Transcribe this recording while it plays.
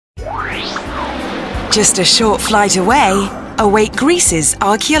Just a short flight away await Greece's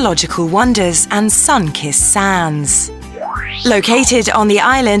archaeological wonders and sun-kissed sands. Located on the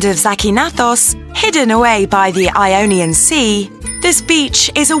island of Zakynthos, hidden away by the Ionian Sea, this beach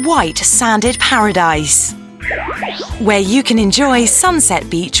is a white, sanded paradise, where you can enjoy sunset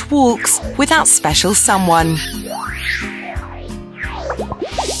beach walks without special someone.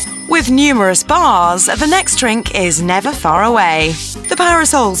 With numerous bars, the next drink is never far away. The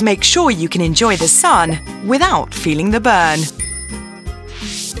parasols make sure you can enjoy the sun without feeling the burn.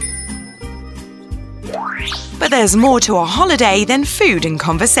 But there's more to a holiday than food and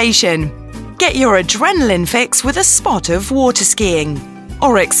conversation. Get your adrenaline fix with a spot of water skiing,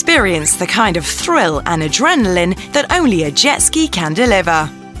 or experience the kind of thrill and adrenaline that only a jet ski can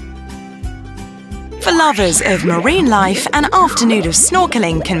deliver. For lovers of marine life, an afternoon of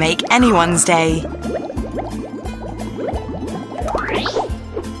snorkeling can make anyone's day.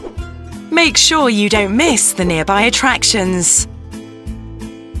 Make sure you don't miss the nearby attractions.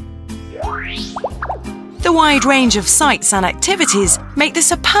 The wide range of sights and activities make this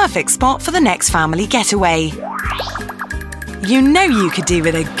a perfect spot for the next family getaway. You know you could do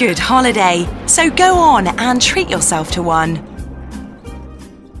with a good holiday, so go on and treat yourself to one.